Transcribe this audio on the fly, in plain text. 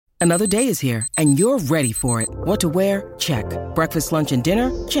Another day is here, and you're ready for it. What to wear? Check. Breakfast, lunch, and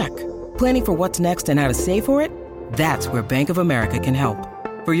dinner? Check. Planning for what's next and how to save for it? That's where Bank of America can help.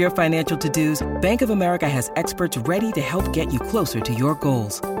 For your financial to-dos, Bank of America has experts ready to help get you closer to your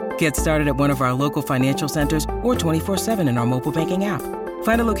goals. Get started at one of our local financial centers or 24/7 in our mobile banking app.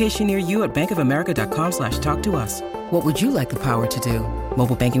 Find a location near you at bankofamerica.com/talktous. What would you like the power to do?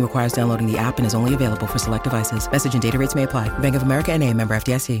 Mobile banking requires downloading the app and is only available for select devices. Message and data rates may apply. Bank of America N.A., member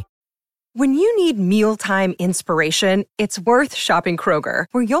FDIC. When you need mealtime inspiration, it's worth shopping Kroger,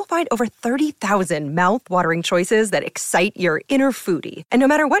 where you'll find over 30,000 mouth-watering choices that excite your inner foodie. And no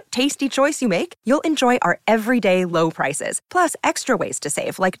matter what tasty choice you make, you'll enjoy our everyday low prices, plus extra ways to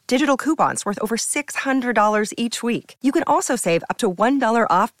save, like digital coupons worth over $600 each week. You can also save up to $1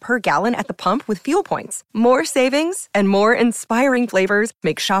 off per gallon at the pump with fuel points. More savings and more inspiring flavors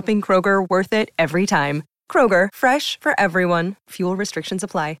make shopping Kroger worth it every time. Kroger, fresh for everyone. Fuel restrictions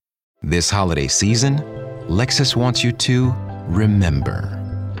apply. This holiday season, Lexus wants you to remember.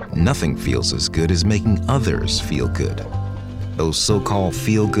 Nothing feels as good as making others feel good. Those so-called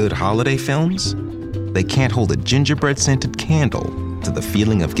feel-good holiday films? They can't hold a gingerbread-scented candle to the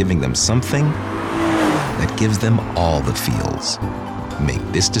feeling of giving them something that gives them all the feels. Make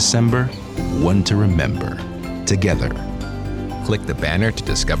this December one to remember. Together. Click the banner to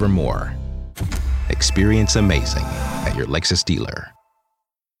discover more. Experience amazing at your Lexus dealer.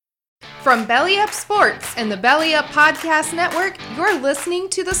 From Belly Up Sports and the Belly Up Podcast Network, you're listening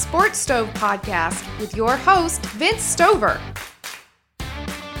to the Sports Stove Podcast with your host, Vince Stover.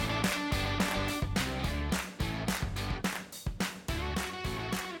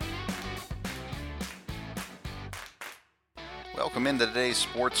 Welcome into today's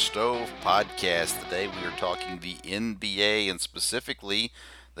Sports Stove Podcast. Today we are talking the NBA and specifically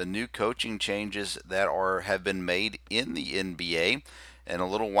the new coaching changes that have been made in the NBA. In a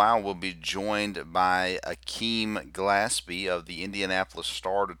little while, we'll be joined by Akeem Glaspie of the Indianapolis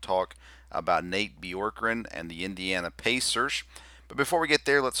Star to talk about Nate Bjorkgren and the Indiana Pacers. But before we get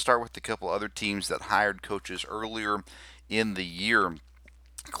there, let's start with a couple other teams that hired coaches earlier in the year.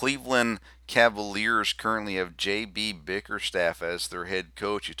 Cleveland Cavaliers currently have J.B. Bickerstaff as their head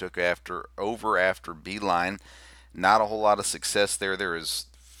coach. He took over after Beeline. Not a whole lot of success there. There is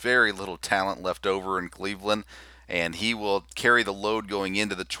very little talent left over in Cleveland, and he will carry the load going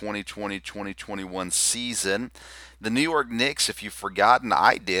into the 2020-2021 season. The New York Knicks, if you've forgotten,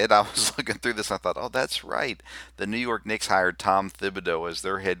 I did. I was looking through this and I thought, oh, that's right. The New York Knicks hired Tom Thibodeau as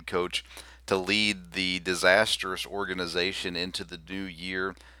their head coach to lead the disastrous organization into the new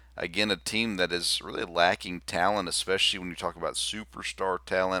year. Again, a team that is really lacking talent, especially when you talk about superstar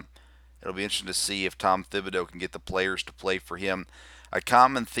talent. It'll be interesting to see if Tom Thibodeau can get the players to play for him. A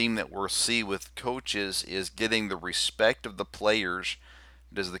common theme that we'll see with coaches is getting the respect of the players.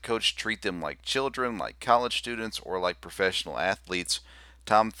 Does the coach treat them like children, like college students, or like professional athletes?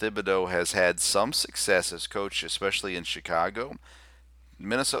 Tom Thibodeau has had some success as coach, especially in Chicago.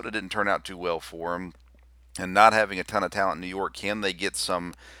 Minnesota didn't turn out too well for him. And not having a ton of talent in New York, can they get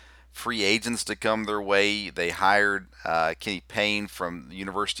some free agents to come their way? They hired Kenny Payne from the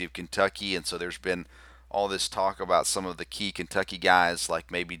University of Kentucky, and so there's been all this talk about some of the key Kentucky guys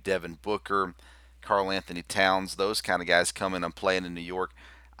like maybe Devin Booker, Karl Anthony Towns, those kind of guys coming and playing in New York.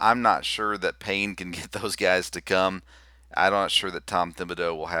 I'm not sure that Payne can get those guys to come. I'm not sure that Tom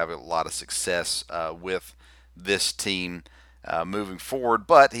Thibodeau will have a lot of success with this team moving forward,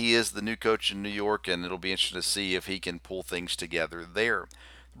 but he is the new coach in New York, and it'll be interesting to see if he can pull things together there.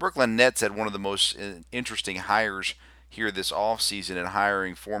 The Brooklyn Nets had one of the most interesting hires here this offseason in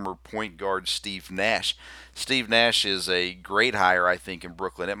hiring former point guard Steve Nash. Steve Nash is a great hire, I think, in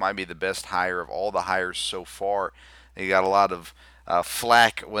Brooklyn. It might be the best hire of all the hires so far. He got a lot of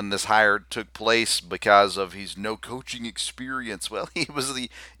flack when this hire took place because of his no coaching experience. Well, he was the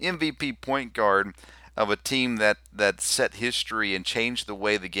MVP point guard of a team that set history and changed the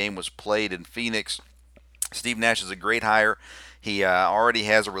way the game was played in Phoenix. Steve Nash is a great hire. He already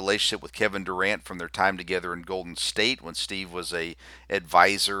has a relationship with Kevin Durant from their time together in Golden State when Steve was a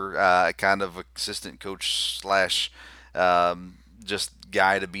advisor, kind of assistant coach slash just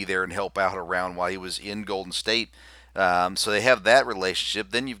guy to be there and help out around while he was in Golden State. So they have that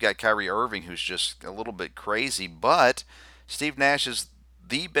relationship. Then you've got Kyrie Irving, who's just a little bit crazy, but Steve Nash is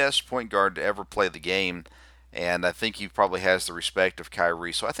the best point guard to ever play the game. and I think he probably has the respect of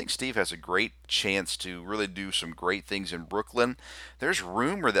Kyrie. So I think Steve has a great chance to really do some great things in Brooklyn. There's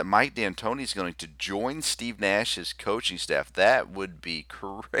rumor that Mike D'Antoni is going to join Steve Nash's coaching staff. That would be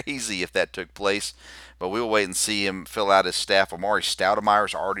crazy if that took place, but we'll wait and see him fill out his staff. Amari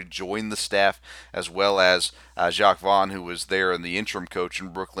Stoudemire's already joined the staff, as well as Jacques Vaughn, who was there and the interim coach in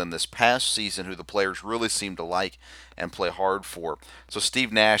Brooklyn this past season, who the players really seem to like and play hard for. So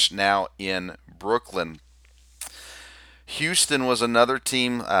Steve Nash now in Brooklyn. Houston was another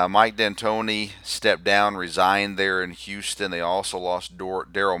team. Mike D'Antoni stepped down, resigned there in Houston. They also lost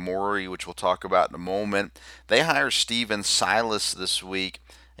Daryl Morey, which we'll talk about in a moment. They hired Steven Silas this week,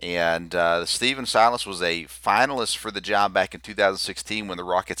 and Steven Silas was a finalist for the job back in 2016 when the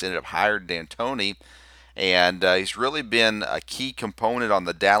Rockets ended up hiring D'Antoni. And he's really been a key component on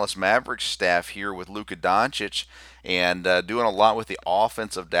the Dallas Mavericks staff here with Luka Doncic, and doing a lot with the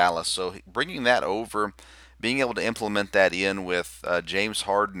offense of Dallas. So bringing that over, being able to implement that in with James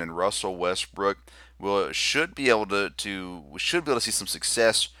Harden and Russell Westbrook, we should be able to see some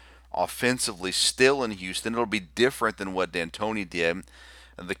success offensively still in Houston. It'll be different than what D'Antoni did.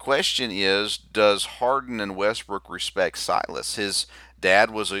 The question is, does Harden and Westbrook respect Silas? His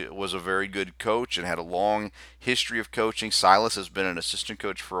dad was a very good coach and had a long history of coaching. Silas has been an assistant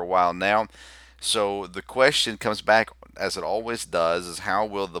coach for a while now. So the question comes back, as it always does, is how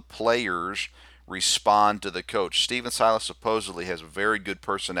will the players respond to the coach? Steven Silas supposedly has a very good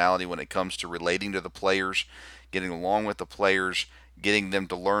personality when it comes to relating to the players, getting along with the players, getting them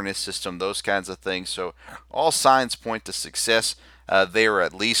to learn his system, those kinds of things. So all signs point to success there,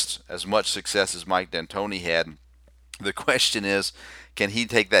 at least as much success as Mike D'Antoni had. The question is, can he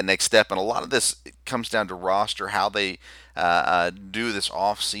take that next step? And a lot of this comes down to roster, how they do this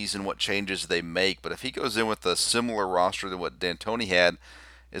off season, what changes they make. But if he goes in with a similar roster than what D'Antoni had,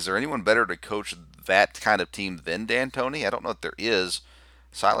 is there anyone better to coach that kind of team than D'Antoni? I don't know if there is.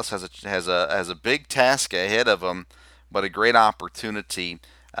 Silas has a big task ahead of him, but a great opportunity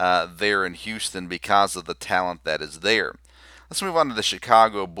there in Houston because of the talent that is there. Let's move on to the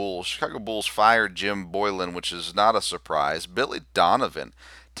Chicago Bulls. Chicago Bulls fired Jim Boylan, which is not a surprise. Billy Donovan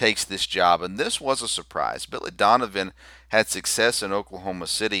takes this job, and this was a surprise. Billy Donovan had success in Oklahoma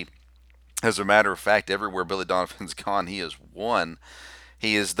City. As a matter of fact, everywhere Billy Donovan's gone, he has won.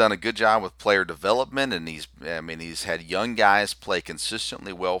 He has done a good job with player development, and he's had young guys play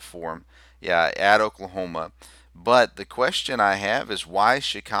consistently well for him. At Oklahoma. But the question I have is, why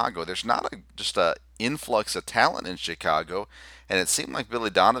Chicago? There's not just a influx of talent in Chicago, and it seemed like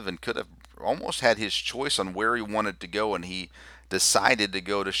Billy Donovan could have almost had his choice on where he wanted to go, and he decided to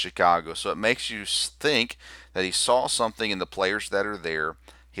go to Chicago. So it makes you think that he saw something in the players that are there.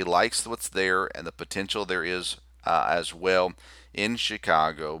 He likes what's there and the potential there is as well in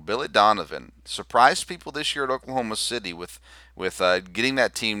Chicago. Billy Donovan surprised people this year at Oklahoma City with getting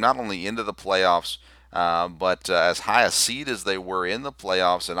that team not only into the playoffs, but as high a seed as they were in the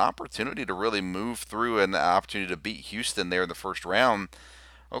playoffs, an opportunity to really move through and an opportunity to beat Houston there in the first round.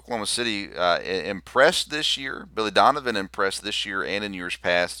 Oklahoma City impressed this year. Billy Donovan impressed this year and in years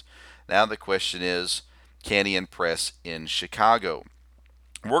past. Now the question is, can he impress in Chicago?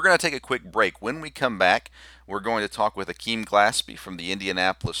 We're going to take a quick break. When we come back, we're going to talk with Akeem Glaspie from the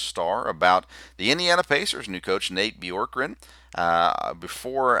Indianapolis Star about the Indiana Pacers' new coach, Nate Bjorkgren.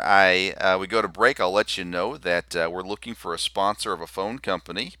 Before we go to break, I'll let you know that we're looking for a sponsor of a phone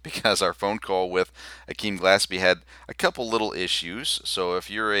company because our phone call with Akeem Glaspie had a couple little issues. So if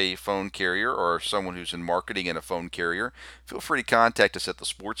you're a phone carrier or someone who's in marketing in a phone carrier, feel free to contact us at the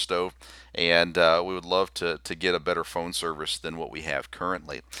Sports Stove, and we would love to get a better phone service than what we have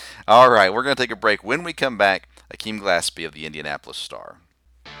currently. All right, we're going to take a break. When we come back, Akeem Glaspie of the Indianapolis Star.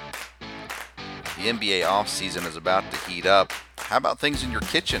 The NBA offseason is about to heat up. How about things in your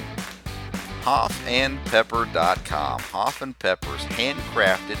kitchen? HoffandPepper.com. Hoff and Peppers,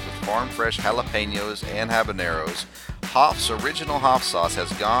 handcrafted with farm-fresh jalapenos and habaneros. Hoff's original Hoff sauce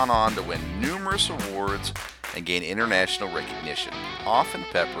has gone on to win numerous awards and gain international recognition. Hoff and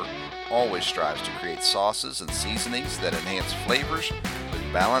Pepper always strives to create sauces and seasonings that enhance flavors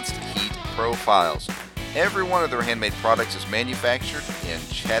with balanced heat profiles. Every one of their handmade products is manufactured in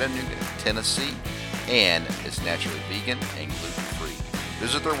Chattanooga, Tennessee, and is naturally vegan and gluten-free.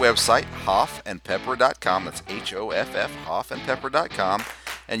 Visit their website, hoffandpepper.com. That's H-O-F-F, hoffandpepper.com,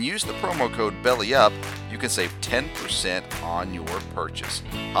 and use the promo code BELLYUP. You can save 10% on your purchase.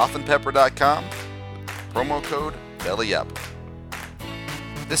 Hoffandpepper.com, promo code BELLYUP.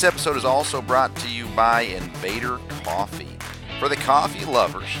 This episode is also brought to you by Invader Coffee. For the coffee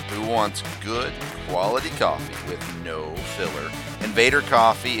lovers who wants good quality coffee with no filler, Invader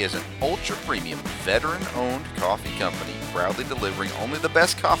Coffee is an ultra-premium, veteran-owned coffee company proudly delivering only the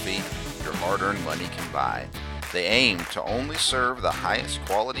best coffee your hard-earned money can buy. They aim to only serve the highest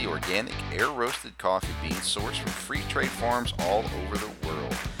quality organic air-roasted coffee beans sourced from free trade farms all over the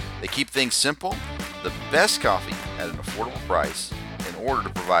world. They keep things simple, the best coffee at an affordable price in order to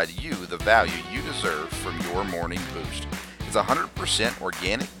provide you the value you deserve from your morning boost. It's 100%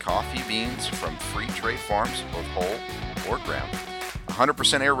 organic coffee beans from free trade farms, both whole or ground.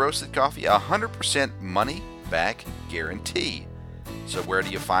 100% air-roasted coffee, 100% money-back guarantee. So where do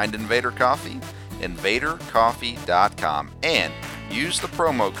you find Invader Coffee? InvaderCoffee.com, and use the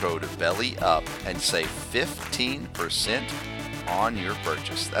promo code BELLYUP and save 15% on your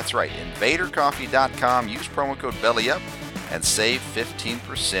purchase. That's right, InvaderCoffee.com. Use promo code BELLYUP and save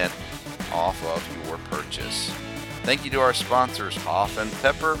 15% off of your purchase. Thank you to our sponsors, Hoff and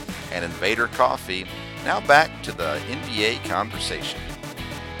Pepper and Invader Coffee. Now back to the NBA conversation.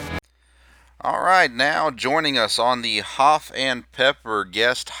 All right, now joining us on the Hoff and Pepper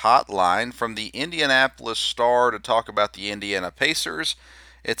guest hotline from the Indianapolis Star to talk about the Indiana Pacers,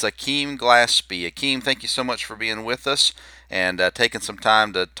 it's Akeem Glaspie. Akeem, thank you so much for being with us and taking some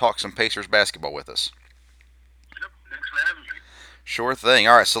time to talk some Pacers basketball with us. Yep, thanks for having me. Sure thing.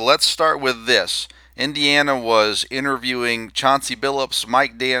 All right, so let's start with this. Indiana was interviewing Chauncey Billups,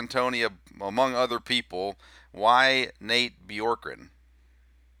 Mike D'Antoni, among other people. Why Nate Bjorkgren?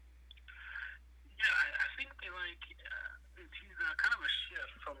 Yeah, I think he's kind of a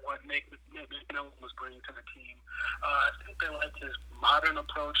shift from what Nick McMillan was bringing to the team. I think they like his modern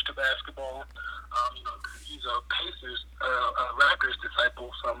approach to basketball. He's a Raptors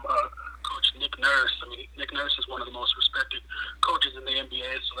disciple from Coach Nick Nurse. I mean, Nick Nurse is one of the most respected coaches in the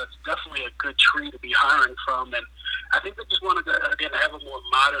NBA, so that's definitely a good tree to be hiring from. And I think they just wanted to, again, have a more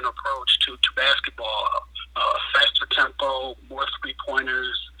modern approach to basketball, faster tempo, more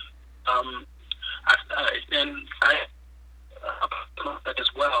three-pointers. That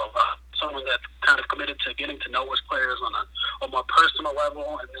as well. Someone that's kind of committed to getting to know his players on a more personal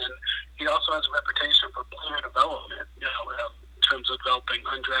level, and then he also has a reputation for player development. In terms of developing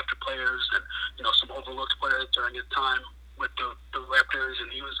undrafted players and some overlooked players during his time with the Raptors, and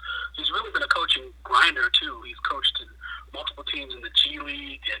he's really been a coaching grinder too. He's coached in multiple teams in the G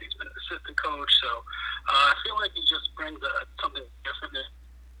League, and he's been an assistant coach. So I feel like he just brings something different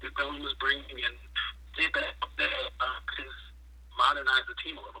that Dylan was bringing, and did that modernize the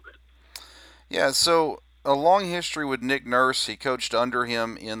team a little bit. Yeah, so a long history with Nick Nurse. He coached under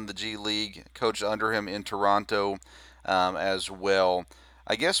him in the G League, coached under him in Toronto as well.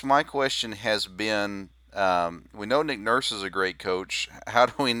 I guess my question has been, we know Nick Nurse is a great coach. How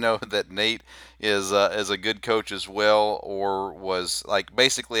do we know that Nate is a good coach as well? Or was,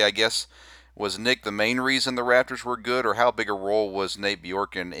 basically, I guess, was Nick the main reason the Raptors were good, or how big a role was Nate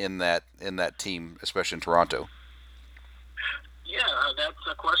Bjorkgren in that team, especially in Toronto? Yeah, that's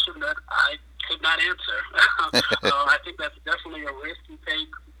a question that I could not answer. I think that's definitely a risk you take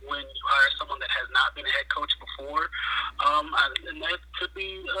when you hire someone that has not been a head coach before, and that could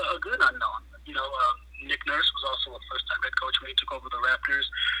be a good unknown. Nick Nurse was also a first-time head coach when he took over the Raptors,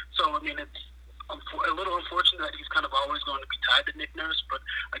 so I mean it's a little unfortunate that he's kind of always going to be tied to Nick Nurse, but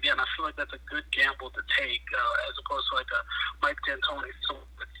again, I feel like that's a good gamble to take as opposed to like a Mike D'Antoni,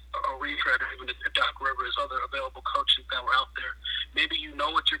 a retread, or even a Doc Rivers, other available coaches that were out there. Maybe you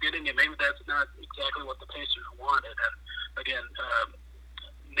know what you're getting, and maybe that's not exactly what the Pacers wanted. And again,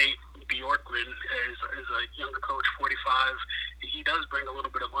 Nate Bjorkgren is a younger coach, 45. He does bring a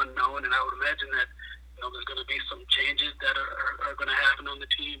little bit of unknown, and I would imagine that there's going to be some changes that are going to happen on the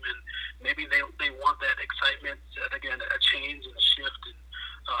team, and maybe they want that excitement, again, a change and a shift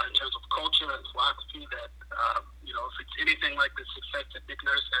in terms of culture and philosophy that, if it's anything like the success that Nick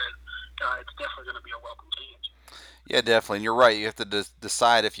Nurse had, it's definitely going to be a welcome change. Yeah, definitely. And you're right. You have to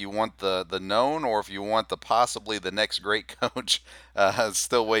decide if you want the known or if you want possibly the next great coach.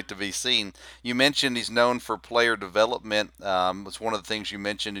 Still wait to be seen. You mentioned he's known for player development. It's one of the things you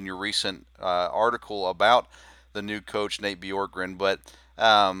mentioned in your recent article about the new coach, Nate Bjorkgren. But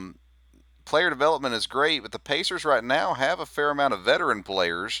player development is great, but the Pacers right now have a fair amount of veteran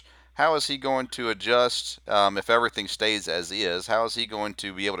players. How is he going to adjust if everything stays as is? How is he going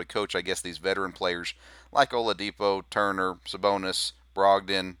to be able to coach, I guess, these veteran players like Oladipo, Turner, Sabonis,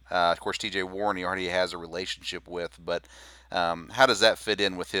 Brogdon, of course, T.J. Warren he already has a relationship with, but how does that fit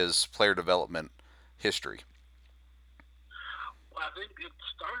in with his player development history? Well, I think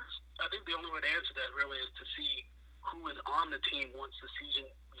the only way to answer that really is to see who is on the team once the season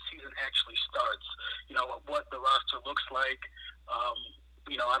actually starts. What the roster looks like.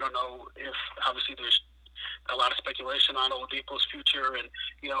 I don't know if obviously there's a lot of speculation on Oladipo's future, and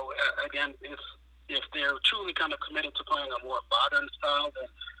again, if they're truly kind of committed to playing a more modern style, then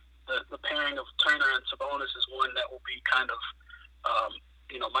the pairing of Turner and Sabonis is one that will be kind of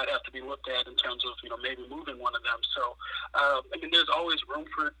might have to be looked at in terms of maybe moving one of them. So there's always room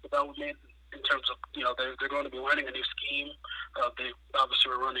for development in terms of they're going to be learning a new scheme. They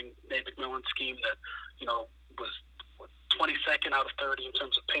obviously were running Nate McMillan's scheme that was 22nd out of 30 in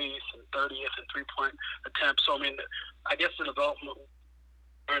terms of pace and 30th in 3-point attempts. So I guess the development will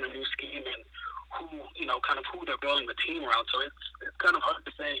learn a new scheme and who they're building the team around. So it's kind of hard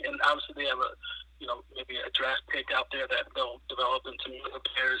to say. And obviously they have maybe a draft pick out there that they'll develop into other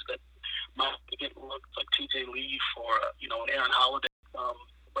players that might get looks like TJ Leaf or an Aaron Holiday.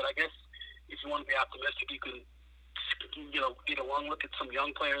 But I guess if you want to be optimistic, you can get a long look at some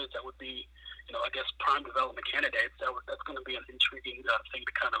young players that would be I guess prime development candidates. That's going to be an intriguing thing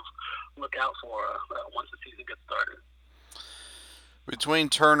to kind of look out for once the season gets started. Between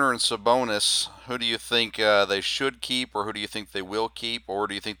Turner and Sabonis, who do you think they should keep, or who do you think they will keep, or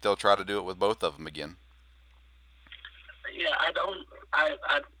do you think they'll try to do it with both of them again? Yeah, I don't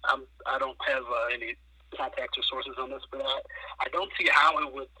have any contacts or sources on this, but I don't see how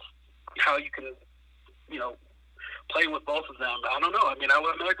you can play with both of them. I don't know. I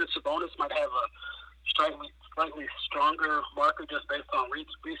would imagine Sabonis might have a slightly stronger marker just based on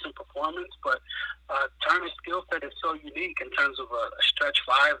recent performance, but Turner's skill set is so unique in terms of a stretch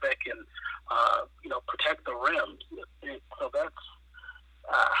five that can protect the rim. So that's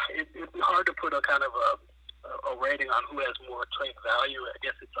it'd be hard to put a kind of a rating on who has more trade value. I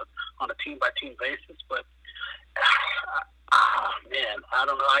guess it's on a team by team basis, but man, I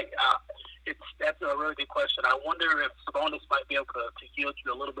don't know. That's a really good question. I wonder if Sabonis might be able to yield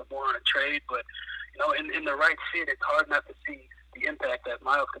you a little bit more in a trade, but in the right fit, it's hard not to see the impact that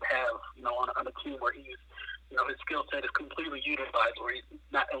Miles could have, on a team where he's, his skill set is completely utilized, where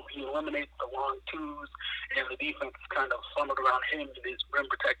he eliminates the long twos, and the defense is kind of funneled around him and his rim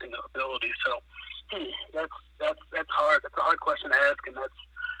protecting ability. So that's hard. That's a hard question to ask, and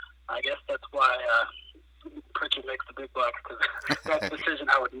I guess that's why Pritchard makes the big bucks, because that's a decision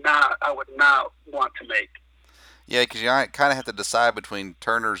I would not want to make. Yeah, because you kind of have to decide between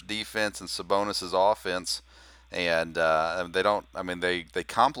Turner's defense and Sabonis's offense, and they don't. They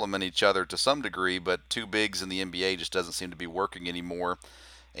complement each other to some degree, but two bigs in the NBA just doesn't seem to be working anymore.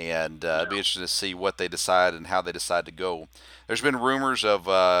 And it'd be interesting to see what they decide and how they decide to go. There's been rumors of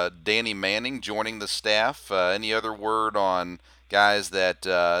Danny Manning joining the staff. Any other word on guys that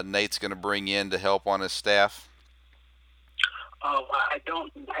Nate's going to bring in to help on his staff? I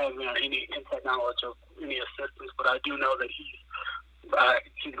don't have any inside knowledge of any assistants, but I do know that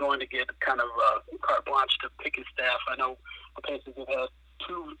he's going to get kind of carte blanche to pick his staff. I know the Pacers have had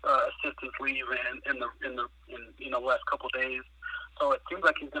two assistants leave in the last couple of days, so it seems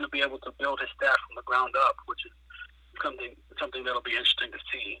like he's going to be able to build his staff from the ground up, which is something that'll be interesting to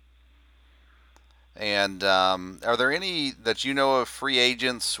see. And are there any that you know of free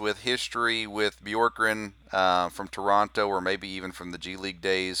agents with history with Bjorkgren from Toronto, or maybe even from the G League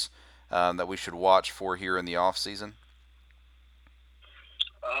days, that we should watch for here in the off season?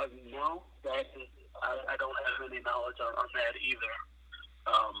 No, I don't have any knowledge on that either.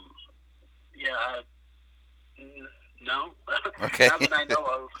 No. Okay. Not that I know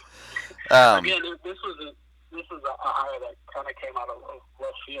of. Again, this was a hire that kind of came out of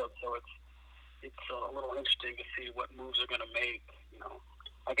left field, so it's a little interesting to see what moves they're going to make.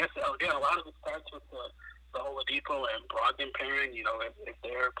 I guess again, a lot of it starts with the Oladipo and Brogdon pairing. If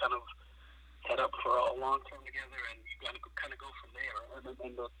they're kind of set up for a long term together, and you got to kind of go from there. And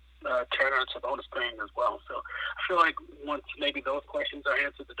then the Turner and Sabonis pairing as well. So I feel like once maybe those questions are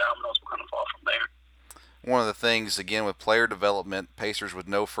answered, the dominoes will kind of fall from there. One of the things, again, with player development, Pacers with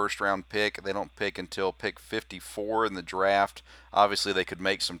no first-round pick, they don't pick until pick 54 in the draft. Obviously, they could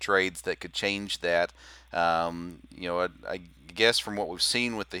make some trades that could change that. I guess from what we've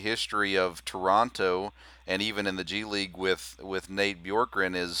seen with the history of Toronto, and even in the G League with Nate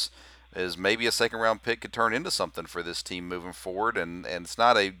Bjorkgren, is maybe a second-round pick could turn into something for this team moving forward. And it's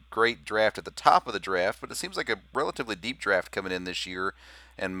not a great draft at the top of the draft, but it seems like a relatively deep draft coming in this year.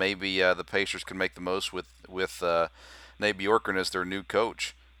 And maybe the Pacers can make the most with Nate Bjorkgren as their new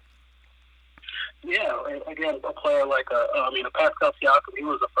coach. Yeah, again, a player like a Pascal Siakam, he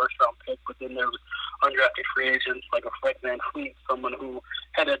was a first-round pick, but then there was undrafted free agents like a Fred VanVleet, someone who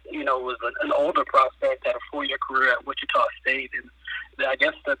had was an older prospect, had a 4-year career at Wichita State, and I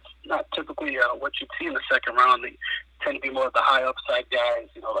guess that's not typically what you'd see in the second round. They tend to be more of the high upside guys,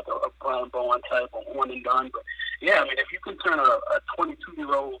 like a Brian Bowen type, or one and done. But yeah, I mean, if you can turn a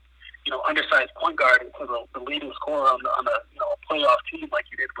 22-year-old, undersized point guard into the leading scorer on a playoff team like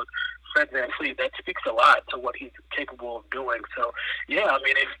you did with Fred VanVleet, that speaks a lot to what he's capable of doing. So, yeah, I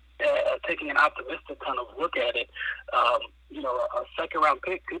mean, if taking an optimistic kind of look at it, a second-round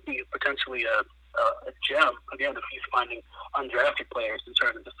pick could be potentially a gem, again, if he's finding undrafted players and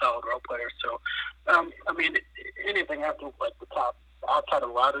turning into solid role players. So, I mean, anything after, like, the top, outside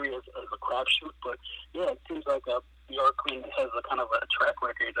of lottery is a crapshoot, but, yeah, it seems like Bjorkgren has a kind of a track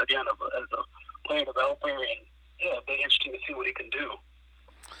record, again, as a player developer, and, yeah, it'll be interesting to see what he can do.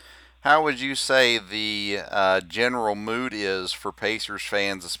 How would you say the general mood is for Pacers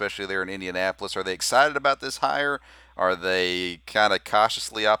fans, especially there in Indianapolis? Are they excited about this hire? Are they kind of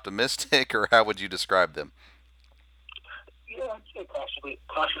cautiously optimistic, or how would you describe them? Yeah, I'd say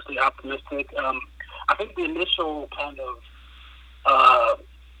cautiously optimistic. I think the initial kind of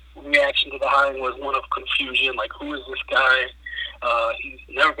reaction to the hiring was one of confusion. Like, who is this guy? He's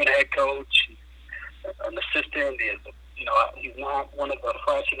never been a head coach. He's an assistant. He's not one of the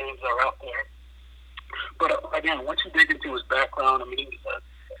flashy names that are out there. But again, once you dig into his background, I mean, he was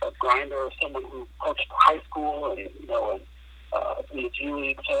a grinder, someone who coached high school and in the G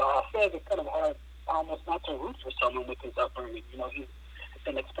League. So I feel like it's kind of hard almost not to root for someone with his upbringing.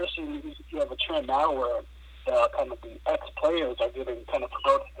 And especially you have a trend now where kind of the ex-players are getting kind of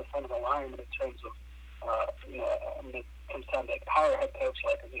promoted to the front of the line in terms of, it comes time to hire a head coach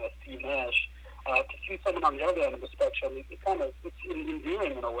like, Steve Nash. To see someone on the other end of the spectrum, it's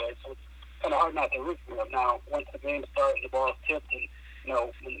endearing in a way. So it's kind of hard not to root for them. Now, once the game starts, the ball is tipped, and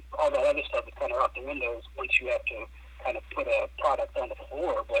when all that other stuff is kind of out the windows once you have to kind of put a product on the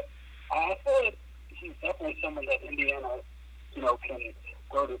floor. But I feel like he's definitely someone that Indiana, can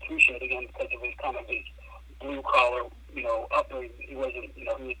grow to appreciate again because of his blue collar, upbringing. He wasn't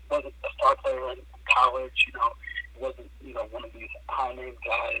a star player in college. He wasn't, one of these high name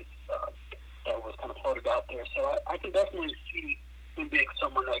guys. That was kind of floated out there. So I can definitely see him being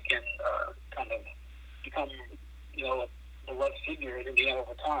someone that can kind of become, a left figure in Indiana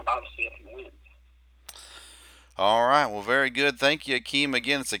over time, obviously, if he wins. All right. Well, very good. Thank you, Akeem.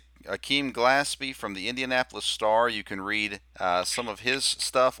 Again, it's Akeem Glaspie from the Indianapolis Star. You can read some of his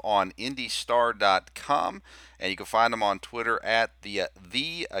stuff on IndyStar.com, and you can find him on Twitter at the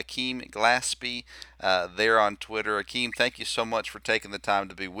Akeem Glaspie there on Twitter. Akeem, thank you so much for taking the time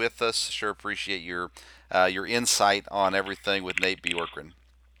to be with us. Sure appreciate your insight on everything with Nate Bjorkgren.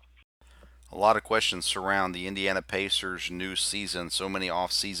 A lot of questions surround the Indiana Pacers' new season. So many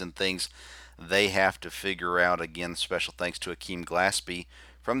off-season things they have to figure out. Again, special thanks to Akeem Glaspie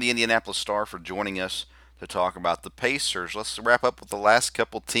from the Indianapolis Star for joining us to talk about the Pacers. Let's wrap up with the last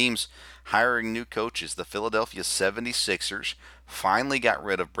couple teams hiring new coaches. The Philadelphia 76ers finally got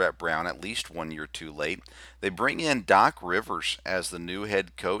rid of Brett Brown, at least 1 year too late. They bring in Doc Rivers as the new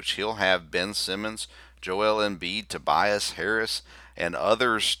head coach. He'll have Ben Simmons, Joel Embiid, Tobias Harris, and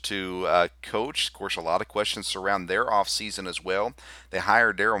others to coach. Of course, a lot of questions surround their offseason as well. They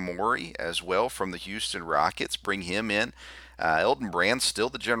hire Daryl Morey as well from the Houston Rockets, bring him in. Elton Brand's still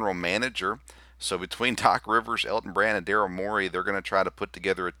the general manager. So between Doc Rivers, Elton Brand, and Daryl Morey, they're going to try to put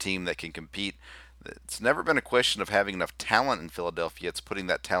together a team that can compete. It's never been a question of having enough talent in Philadelphia. It's putting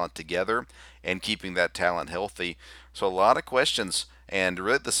that talent together and keeping that talent healthy. So a lot of questions. And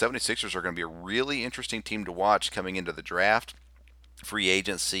really, the 76ers are going to be a really interesting team to watch coming into the draft, free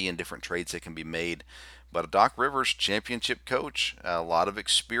agency, and different trades that can be made. But Doc Rivers, championship coach, a lot of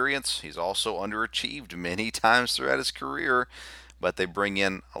experience. He's also underachieved many times throughout his career, but they bring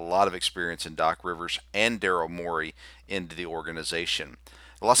in a lot of experience in Doc Rivers and Daryl Morey into the organization.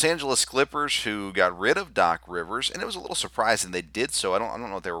 The Los Angeles Clippers, who got rid of Doc Rivers, and it was a little surprising they did so. I don't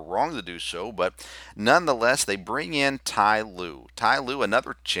know if they were wrong to do so, but nonetheless, they bring in Ty Lue. Ty Lue,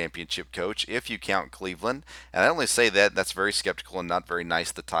 another championship coach, if you count Cleveland. And I only say that, that's very skeptical and not very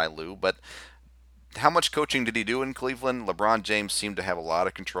nice to Ty Lue, but how much coaching did he do in Cleveland? LeBron James seemed to have a lot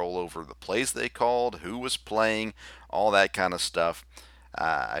of control over the plays they called, who was playing, all that kind of stuff.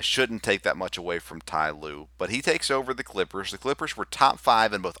 I shouldn't take that much away from Ty Lue, but he takes over the Clippers. The Clippers were top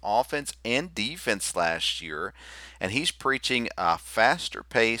 5 in both offense and defense last year, and he's preaching a faster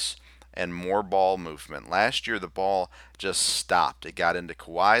pace and more ball movement. Last year, the ball just stopped. It got into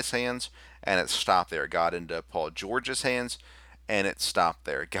Kawhi's hands, and it stopped there. It got into Paul George's hands, and it stopped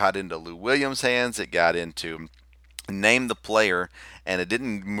there. It got into Lou Williams' hands. It got into name the player, and it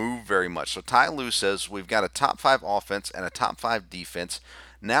didn't move very much. So Ty Lue says we've got a top 5 offense and a top 5 defense.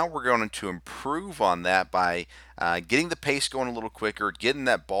 Now we're going to improve on that by getting the pace going a little quicker, getting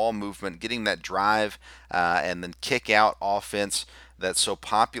that ball movement, getting that drive, and then kick out offense that's so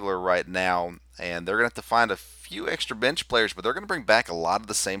popular right now and they're going to have to find a few extra bench players, but they're going to bring back a lot of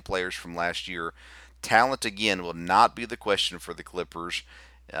the same players from last year. Talent, again, will not be the question for the Clippers.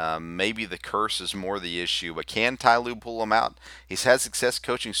 Maybe the curse is more the issue, but can Ty Lue pull them out? He's had success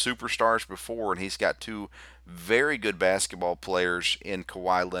coaching superstars before, and he's got two very good basketball players in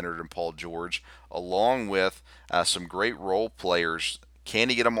Kawhi Leonard and Paul George, along with some great role players. Can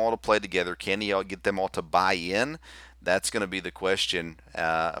he get them all to play together? Can he get them all to buy in? That's going to be the question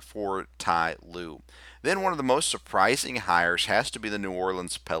for Ty Lue. Then one of the most surprising hires has to be the New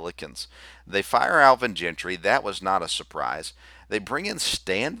Orleans Pelicans. They fire Alvin Gentry. That was not a surprise. They bring in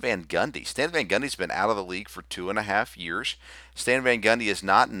Stan Van Gundy. Stan Van Gundy's been out of the league for 2.5 years. Stan Van Gundy is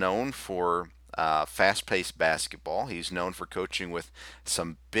not known for fast-paced basketball. He's known for coaching with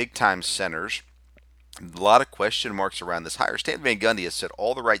some big-time centers. A lot of question marks around this hire. Stan Van Gundy has said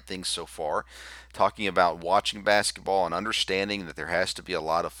all the right things so far, talking about watching basketball and understanding that there has to be a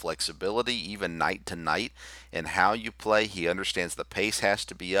lot of flexibility, even night to night, in how you play. He understands the pace has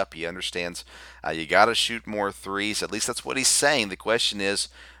to be up. He understands you got to shoot more threes. At least that's what he's saying. The question is,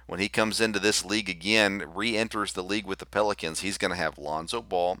 when he comes into this league again, re-enters the league with the Pelicans, he's going to have Lonzo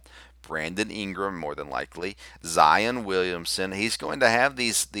Ball, Brandon Ingram, more than likely, Zion Williamson. He's going to have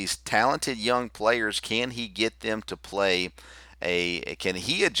these talented young players. Can he get them to play can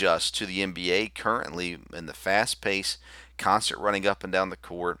he adjust to the NBA currently in the fast pace, constant running up and down the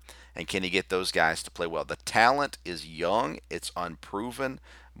court, and can he get those guys to play well? The talent is young, it's unproven,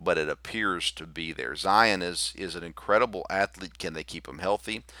 but it appears to be there. Zion is an incredible athlete. Can they keep him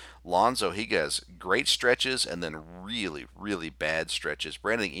healthy? Lonzo, he has great stretches and then really, really bad stretches.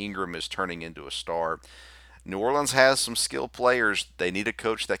 Brandon Ingram is turning into a star. New Orleans has some skilled players. They need a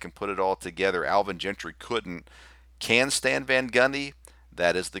coach that can put it all together. Alvin Gentry couldn't. Can Stan Van Gundy?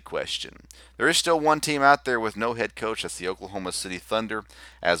 That is the question. There is still one team out there with no head coach. That's the Oklahoma City Thunder.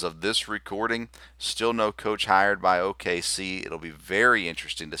 As of this recording, still no coach hired by OKC. It'll be very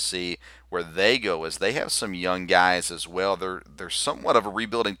interesting to see where they go, as they have some young guys as well. They're somewhat of a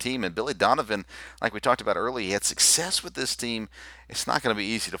rebuilding team, and Billy Donovan, like we talked about earlier, he had success with this team. It's not going to be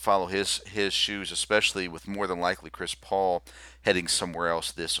easy to follow his shoes, especially with more than likely Chris Paul heading somewhere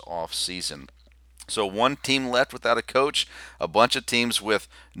else this offseason. So one team left without a coach, a bunch of teams with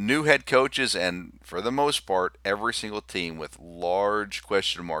new head coaches, and for the most part, every single team with large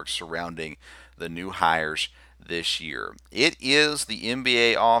question marks surrounding the new hires this year. It is the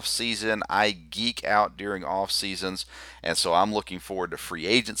NBA offseason. I geek out during off seasons, and so I'm looking forward to free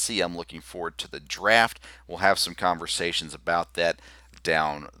agency. I'm looking forward to the draft. We'll have some conversations about that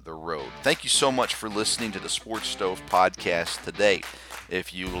down the road. Thank you so much for listening to the Sports Stove podcast today.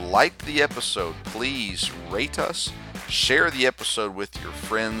 If you liked the episode, please rate us, share the episode with your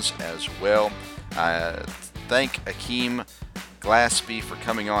friends as well. Thank Akeem Glaspie for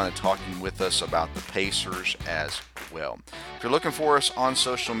coming on and talking with us about the Pacers as well. If you're looking for us on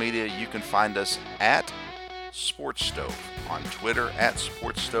social media, you can find us at Sports Stove on Twitter, at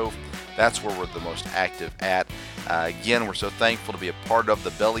Sports Stove. That's where we're the most active at. Again, we're so thankful to be a part of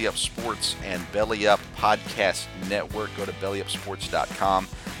the Belly Up Sports and Belly Up Podcast Network. Go to bellyupsports.com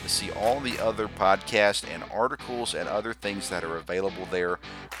to see all the other podcasts and articles and other things that are available there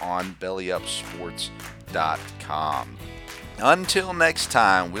on bellyupsports.com. Until next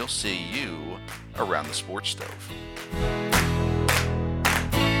time, we'll see you around the Sports Stove.